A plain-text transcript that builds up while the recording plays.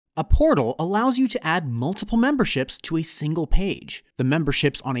A portal allows you to add multiple memberships to a single page. The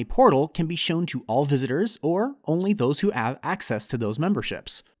memberships on a portal can be shown to all visitors or only those who have access to those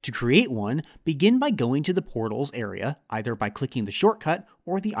memberships. To create one, begin by going to the Portals area, either by clicking the shortcut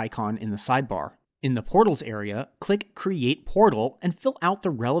or the icon in the sidebar. In the Portals area, click Create Portal and fill out the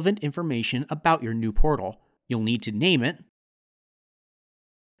relevant information about your new portal. You'll need to name it,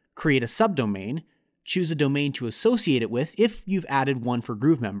 create a subdomain, choose a domain to associate it with if you've added one for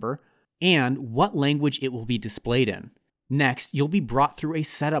GrooveMember, and what language it will be displayed in. Next, you'll be brought through a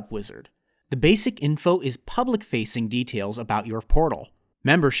setup wizard. The basic info is public-facing details about your portal.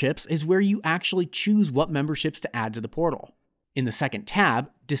 Memberships is where you actually choose what memberships to add to the portal. In the second tab,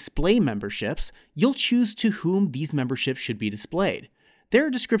 Display Memberships, you'll choose to whom these memberships should be displayed. There are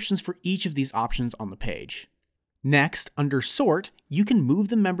descriptions for each of these options on the page. Next, under Sort, you can move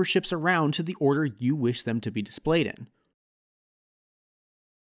the memberships around to the order you wish them to be displayed in.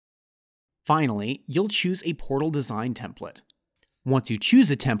 Finally, you'll choose a portal design template. Once you choose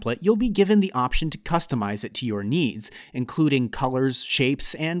a template, you'll be given the option to customize it to your needs, including colors,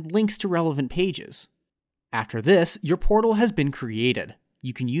 shapes, and links to relevant pages. After this, your portal has been created.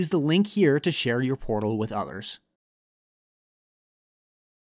 You can use the link here to share your portal with others.